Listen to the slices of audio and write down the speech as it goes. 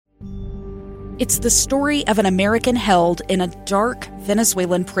It's the story of an American held in a dark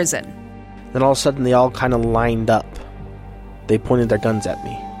Venezuelan prison. Then all of a sudden they all kind of lined up. They pointed their guns at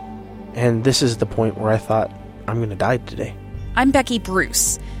me. And this is the point where I thought, I'm going to die today. I'm Becky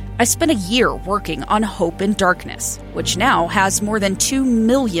Bruce. I spent a year working on Hope in Darkness, which now has more than 2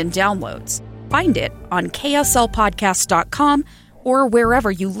 million downloads. Find it on kslpodcast.com or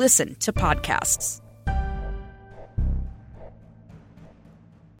wherever you listen to podcasts.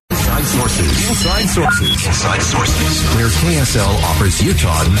 Inside Sources. Where KSL offers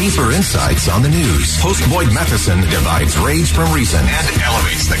Utah deeper insights on the news. Host Boyd Matheson divides rage from reason and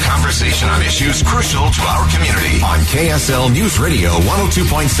elevates the conversation on issues crucial to our community. On KSL News Radio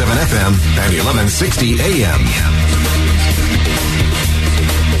 102.7 FM and 1160 AM.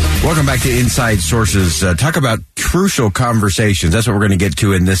 Welcome back to Inside Sources. Talk about crucial conversations. That's what we're going to get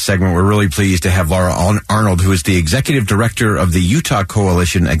to in this segment. We're really pleased to have Laura Arnold, who is the Executive Director of the Utah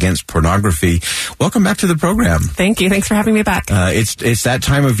Coalition Against Pornography. Welcome back to the program. Thank you. Thanks for having me back. It's that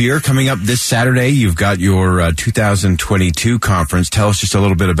time of year coming up this Saturday. You've got your 2022 conference. Tell us just a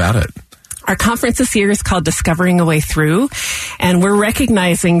little bit about it. Our conference this year is called Discovering a Way Through, and we're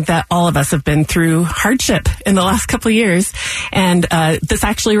recognizing that all of us have been through hardship in the last couple of years, and this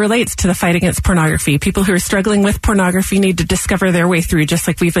actually relates to the fight against pornography. People who are struggling with pornography need to discover their way through, just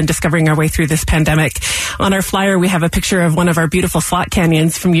like we've been discovering our way through this pandemic. On our flyer, we have a picture of one of our beautiful slot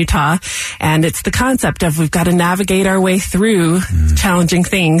canyons from Utah, and it's the concept of we've got to navigate our way through challenging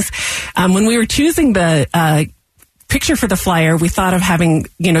things. When we were choosing the picture for the flyer, we thought of having,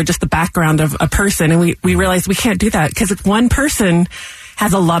 just the background of a person, and we realized we can't do that because one person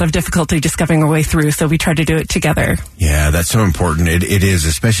has a lot of difficulty discovering a way through, so we tried to do it together. Yeah, that's so important. It is,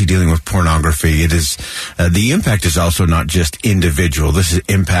 especially dealing with pornography. It is, the impact is also not just individual. This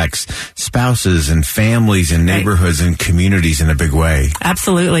impacts spouses and families and neighborhoods and communities in a big way.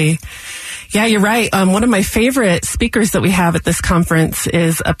 Absolutely. Yeah, you're right. One of my favorite speakers that we have at this conference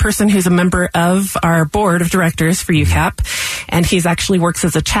is a person who's a member of our board of directors for UCAP, and he's actually works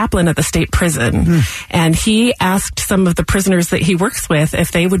as a chaplain at the state prison. And he asked some of the prisoners that he works with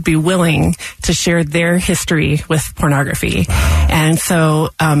if they would be willing to share their history with pornography. Wow. And so,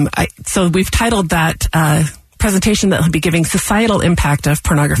 so we've titled that presentation that he'll be giving Societal Impact of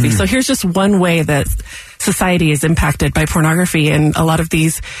Pornography. So here's just one way that society is impacted by pornography, and a lot of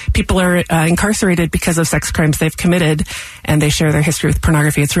these people are incarcerated because of sex crimes they've committed, and they share their history with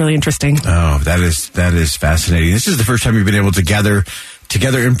pornography. It's really interesting. Oh, that is fascinating. This is the first time you've been able to gather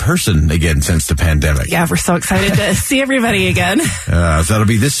together in person again since the pandemic. Yeah, we're so excited to see everybody again. So that'll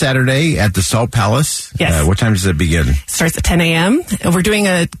be this Saturday at the Salt Palace. Yes. What time does it begin? It starts at 10 a.m. We're doing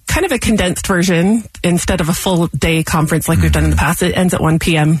a kind of a condensed version instead of a full day conference like we've done in the past. It ends at 1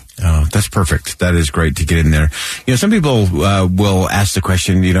 p.m. Oh, that's perfect. That is great to get in there. Some people will ask the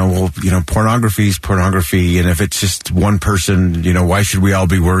question, pornography is pornography, and if it's just one person, why should we all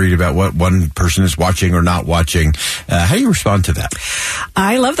be worried about what one person is watching or not watching? How do you respond to that?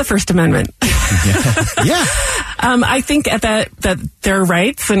 I love the First Amendment. Yeah. I think that there are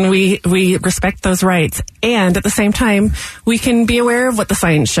rights, and we respect those rights. And at the same time, we can be aware of what the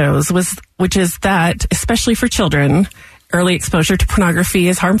science shows, which is that, especially for children, early exposure to pornography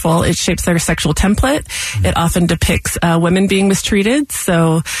is harmful. It shapes their sexual template. It often depicts women being mistreated.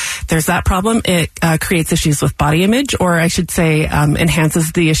 So there's that problem. It creates issues with body image, or I should say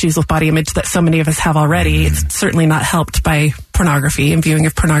enhances the issues with body image that so many of us have already. It's certainly not helped by pornography and viewing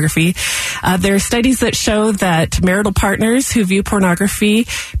of pornography. There are studies that show that marital partners who view pornography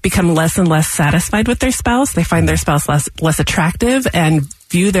become less and less satisfied with their spouse. They find their spouse less attractive and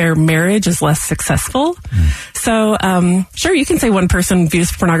view their marriage as less successul. So, sure, you can say one person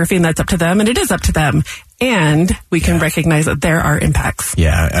views pornography and that's up to them, and it is up to them. And we can recognize that there are impacts.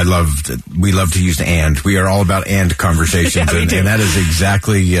 Yeah, we love to use and. We are all about and conversations, yeah, and that is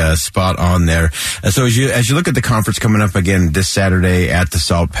exactly spot on there. So as you look at the conference coming up again this Saturday at the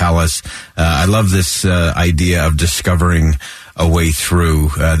Salt Palace, I love this idea of discovering a way through.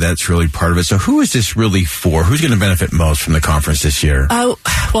 That's really part of it. So who is this really for? Who's going to benefit most from the conference this year?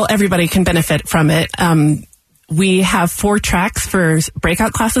 Well, everybody can benefit from it. We have 4 tracks for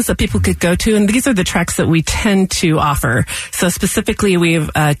breakout classes that people could go to, and these are the tracks that we tend to offer. So specifically, we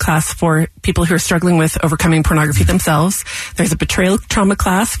have a class for people who are struggling with overcoming pornography themselves. There's a betrayal trauma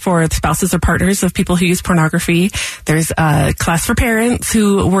class for spouses or partners of people who use pornography. There's a class for parents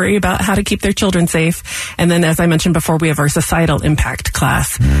who worry about how to keep their children safe. And then, as I mentioned before, we have our societal impact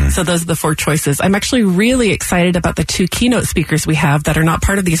class. So those are the 4 choices. I'm actually really excited about the 2 keynote speakers we have that are not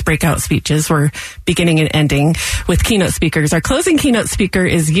part of these breakout speeches. We're beginning and ending. with keynote speakers. Our closing keynote speaker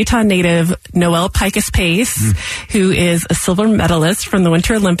is Utah native Noelle Pikus-Pace, who is a silver medalist from the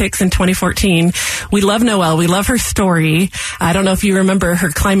Winter Olympics in 2014. We love Noelle. We love her story. I don't know if you remember her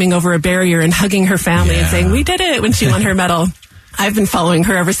climbing over a barrier and hugging her family and saying, "We did it," when she won her medal. I've been following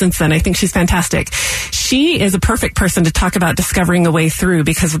her ever since then. I think she's fantastic. She is a perfect person to talk about discovering a way through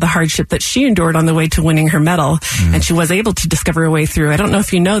because of the hardship that she endured on the way to winning her medal. And she was able to discover a way through. I don't know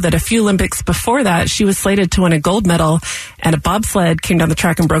if you know that a few Olympics before that, she was slated to win a gold medal, and a bobsled came down the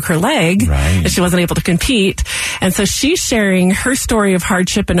track and broke her leg. Right. And she wasn't able to compete. And so she's sharing her story of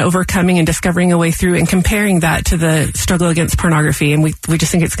hardship and overcoming and discovering a way through and comparing that to the struggle against pornography. And we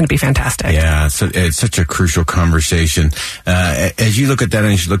just think it's going to be fantastic. Yeah, it's such a crucial conversation. As you look at that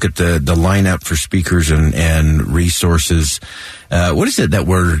and as you look at the lineup for speakers and resources, what is it that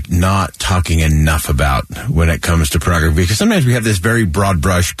we're not talking enough about when it comes to pornography? Because sometimes we have this very broad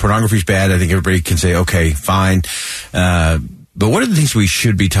brush. Pornography's bad. I think everybody can say, okay, fine. But what are the things we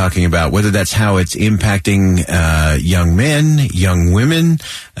should be talking about, whether that's how it's impacting young men, young women?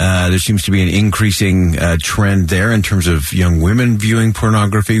 There seems to be an increasing trend there in terms of young women viewing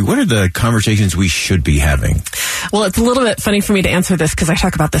pornography. What are the conversations we should be having? Well, it's a little bit funny for me to answer this because I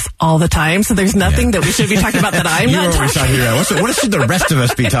talk about this all the time. So there's nothing that we should be talking about that I'm not talking about. What should the rest of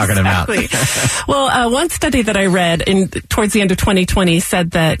us be talking about? Well, one study that I read towards the end of 2020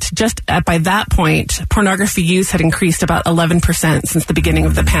 said that just by that point, pornography use had increased about 11% since the beginning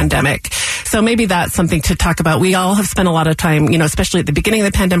of the pandemic. So maybe that's something to talk about. We all have spent a lot of time, especially at the beginning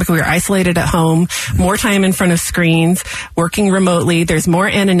of the pandemic, we were isolated at home, more time in front of screens, working remotely. There's more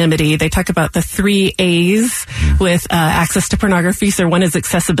anonymity. They talk about the 3 A's with access to pornography. So one is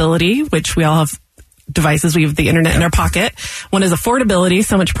accessibility, which we all have devices. We have the internet in our pocket. One is affordability,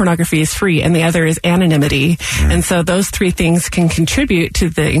 so much pornography is free, and the other is anonymity. And so those 3 things can contribute to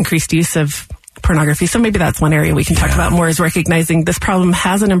the increased use of pornography. So maybe that's one area we can talk about more, is recognizing this problem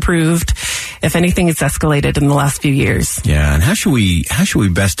hasn't improved. If anything, it's escalated in the last few years. Yeah, and how should we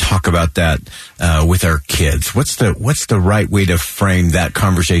best talk about that with our kids? What's the right way to frame that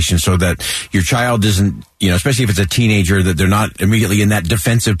conversation so that your child isn't, especially if it's a teenager, that they're not immediately in that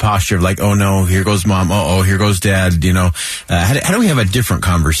defensive posture of like, oh no, here goes mom, oh, here goes dad, how do we have a different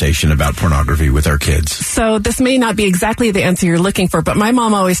conversation about pornography with our kids? So this may not be exactly the answer you're looking for, but my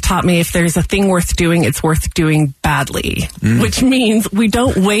mom always taught me if there's a thing worth doing, it's worth doing badly, which means we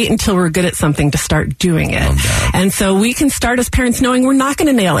don't wait until we're good at something to start doing it. And so we can start as parents knowing we're not going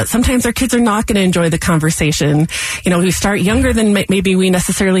to nail it. Sometimes our kids are not going to enjoy the conversation. We start younger than maybe we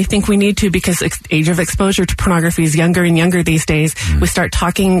necessarily think we need to, because age of exposure to pornography is younger and younger these days. We start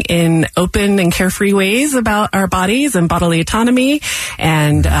talking in open and carefree ways about our bodies and bodily autonomy,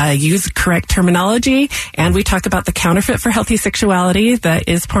 and use correct terminology. And we talk about the counterfeit for healthy sexuality that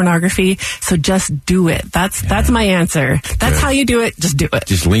is pornography. So just do it. That's my answer. That's how you do it. Just do it.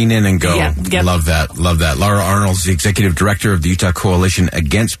 Just lean in and go. Yep. Love that. Laura Arnold's the executive director of the Utah Coalition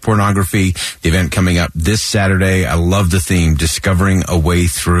Against Pornography. The event coming up this Saturday. I love the theme, discovering a way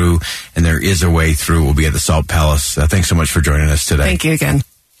through, and there is a way through. We'll be at the Salt Palace. Thanks so much for joining us today. Thank you again.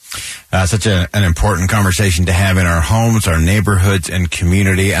 Such an important conversation to have in our homes, our neighborhoods, and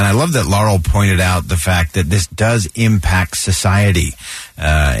community. And I love that Laurel pointed out the fact that this does impact society.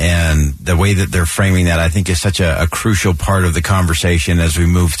 And the way that they're framing that, I think, is such a crucial part of the conversation as we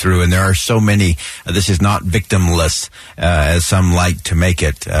move through. And there are so many, this is not victimless, as some like to make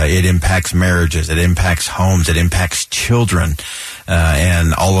it. It impacts marriages, it impacts homes, it impacts children,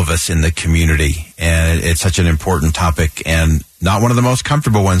 and all of us in the community. And it's such an important topic, and not one of the most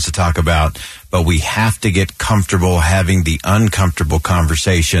comfortable ones to talk about, but we have to get comfortable having the uncomfortable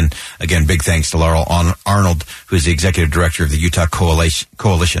conversation. Again, big thanks to Laurel Arnold, who is the executive director of the Utah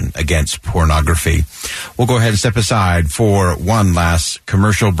Coalition Against Pornography. We'll go ahead and step aside for one last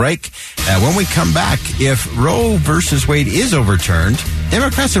commercial break. When we come back, if Roe versus Wade is overturned,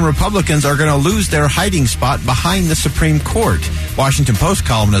 Democrats and Republicans are going to lose their hiding spot behind the Supreme Court. Washington Post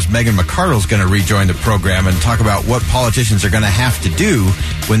columnist Megan McArdle is going to rejoin the program and talk about what politicians are going to have to do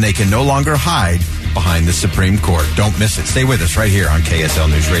when they can no longer hide behind the Supreme Court. Don't miss it. Stay with us right here on KSL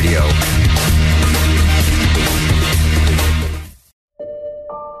News Radio.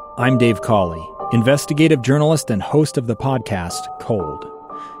 I'm Dave Cawley, investigative journalist and host of the podcast Cold.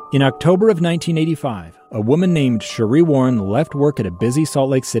 In October of 1985, a woman named Cherie Warren left work at a busy Salt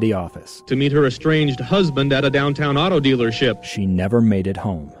Lake City office to meet her estranged husband at a downtown auto dealership. She never made it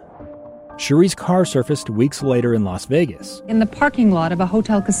home. Cherie's car surfaced weeks later in Las Vegas. In the parking lot of a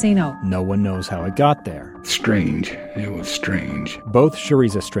hotel casino. No one knows how it got there. Strange. It was strange. Both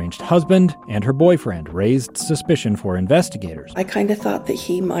Cherie's estranged husband and her boyfriend raised suspicion for investigators. I kind of thought that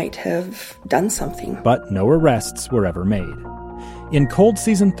he might have done something. But no arrests were ever made. In Cold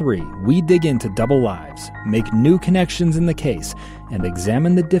Season 3, we dig into double lives, make new connections in the case, and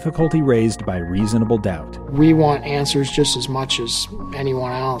examine the difficulty raised by reasonable doubt. We want answers just as much as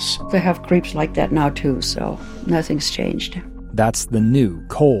anyone else. They have creeps like that now too, so nothing's changed. That's the new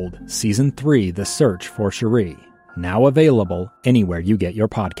Cold Season 3, The Search for Cherie. Now available anywhere you get your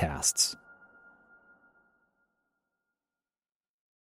podcasts.